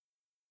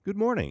Good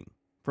morning.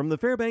 From the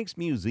Fairbanks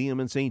Museum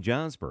in St.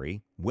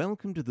 Johnsbury,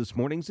 welcome to this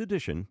morning's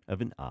edition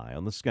of An Eye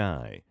on the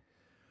Sky.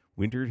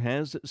 Winter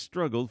has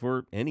struggled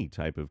for any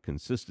type of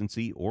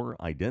consistency or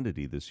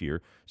identity this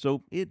year,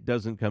 so it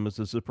doesn't come as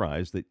a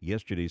surprise that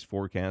yesterday's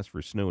forecast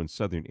for snow in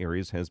southern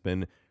areas has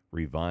been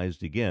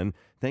revised again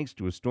thanks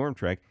to a storm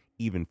track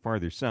even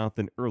farther south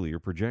than earlier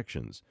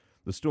projections.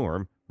 The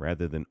storm,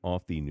 rather than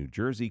off the New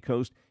Jersey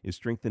coast, is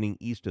strengthening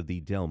east of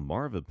the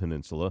Delmarva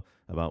Peninsula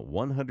about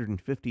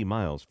 150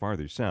 miles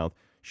farther south,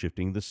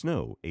 shifting the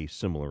snow a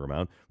similar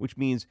amount, which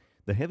means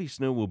the heavy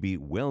snow will be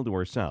well to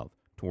our south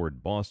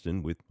toward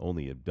Boston, with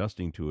only a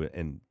dusting to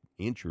an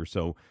inch or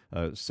so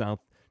south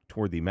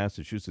toward the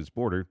Massachusetts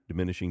border,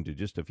 diminishing to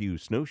just a few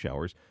snow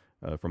showers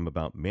from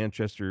about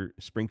Manchester,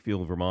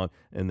 Springfield, Vermont,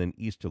 and then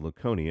east to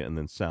Laconia and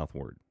then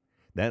southward.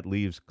 That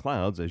leaves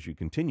clouds as you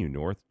continue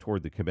north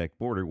toward the Quebec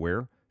border,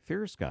 where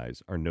fair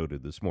skies are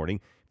noted this morning.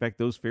 In fact,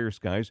 those fair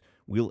skies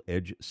will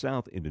edge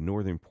south into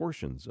northern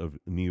portions of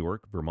New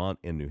York, Vermont,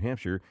 and New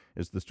Hampshire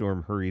as the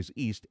storm hurries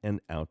east and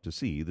out to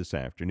sea this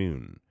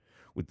afternoon.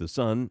 With the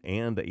sun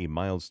and a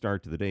mild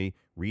start to the day,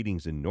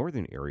 readings in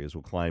northern areas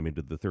will climb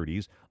into the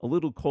 30s, a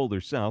little colder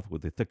south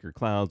with the thicker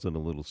clouds and a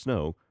little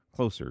snow,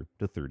 closer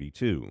to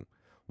 32.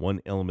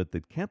 One element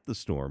that kept the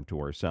storm to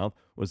our south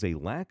was a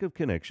lack of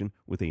connection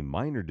with a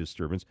minor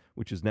disturbance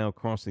which is now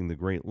crossing the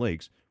Great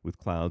Lakes with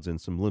clouds and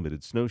some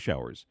limited snow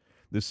showers.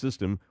 This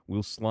system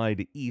will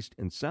slide east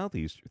and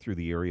southeast through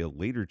the area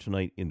later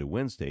tonight into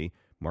Wednesday,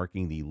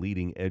 marking the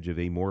leading edge of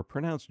a more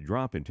pronounced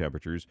drop in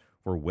temperatures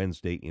for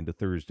Wednesday into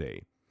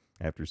Thursday.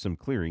 After some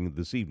clearing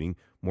this evening,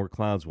 more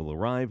clouds will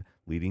arrive,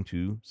 leading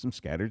to some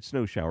scattered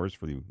snow showers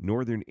for the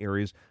northern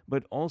areas,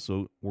 but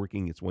also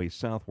working its way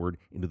southward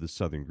into the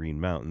southern Green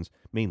Mountains,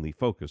 mainly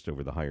focused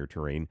over the higher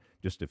terrain,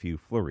 just a few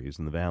flurries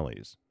in the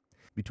valleys.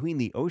 Between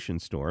the ocean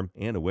storm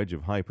and a wedge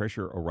of high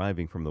pressure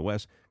arriving from the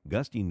west,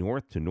 gusty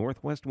north to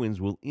northwest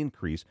winds will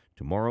increase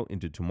tomorrow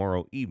into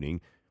tomorrow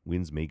evening.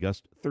 Winds may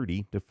gust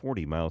 30 to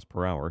 40 miles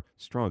per hour,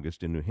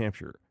 strongest in New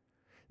Hampshire.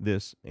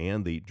 This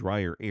and the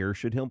drier air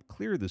should help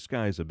clear the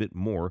skies a bit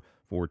more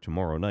for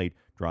tomorrow night,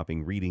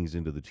 dropping readings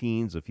into the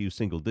teens, a few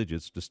single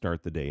digits to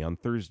start the day on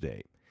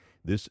Thursday.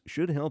 This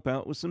should help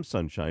out with some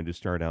sunshine to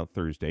start out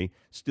Thursday,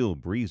 still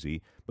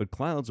breezy, but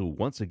clouds will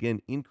once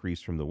again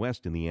increase from the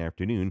west in the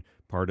afternoon,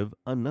 part of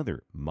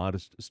another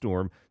modest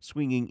storm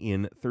swinging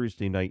in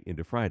Thursday night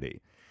into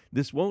Friday.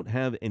 This won't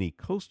have any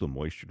coastal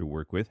moisture to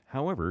work with,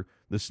 however,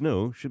 the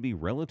snow should be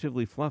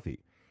relatively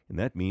fluffy, and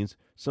that means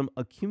some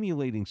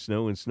accumulating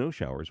snow and snow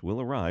showers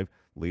will arrive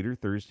later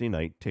Thursday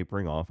night,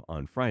 tapering off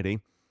on Friday.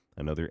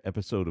 Another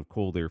episode of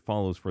cold air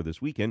follows for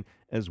this weekend,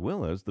 as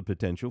well as the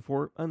potential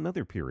for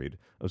another period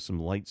of some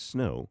light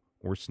snow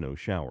or snow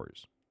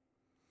showers.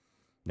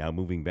 Now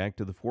moving back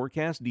to the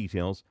forecast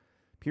details,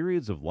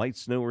 periods of light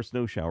snow or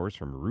snow showers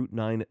from Route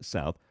 9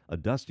 south, a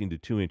dusting to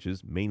 2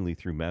 inches mainly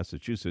through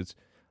Massachusetts,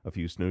 a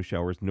few snow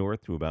showers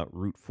north to about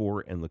Route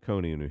 4 and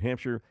Laconia, New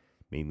Hampshire,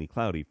 mainly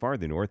cloudy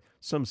farther north,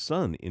 some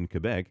sun in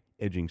Quebec,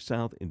 edging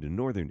south into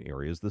northern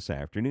areas this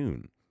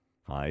afternoon.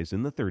 Highs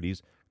in the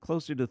 30s,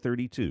 closer to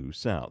 32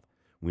 south.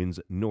 Winds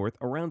north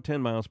around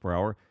 10 miles per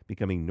hour,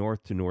 becoming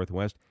north to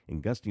northwest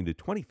and gusting to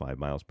 25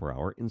 miles per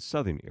hour in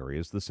southern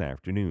areas this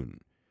afternoon.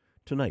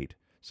 Tonight,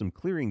 some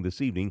clearing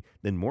this evening,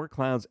 then more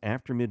clouds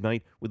after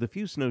midnight with a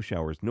few snow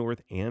showers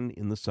north and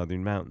in the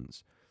southern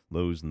mountains.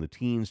 Lows in the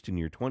teens to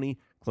near 20,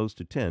 close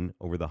to 10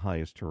 over the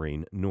highest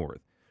terrain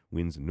north.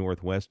 Winds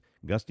northwest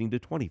gusting to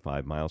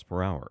 25 miles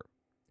per hour.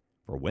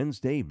 For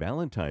Wednesday,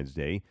 Valentine's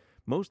Day,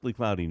 mostly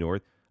cloudy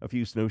north, a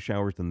few snow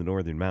showers in the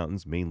northern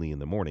mountains, mainly in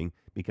the morning,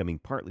 becoming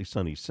partly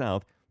sunny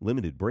south,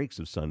 limited breaks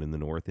of sun in the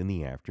north in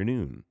the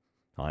afternoon.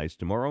 Highs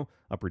tomorrow,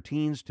 upper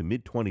teens to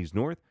mid-20s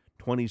north,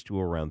 20s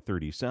to around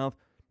 30 south,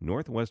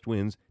 northwest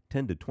winds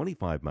 10 to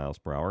 25 miles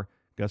per hour,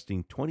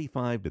 gusting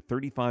 25 to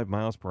 35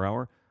 miles per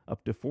hour,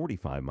 up to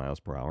 45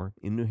 miles per hour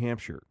in New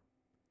Hampshire.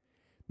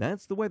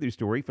 That's the weather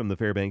story from the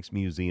Fairbanks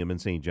Museum in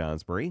St.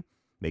 Johnsbury.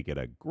 Make it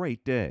a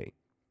great day.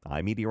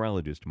 I'm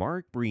meteorologist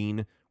Mark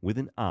Breen with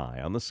an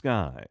eye on the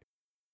sky.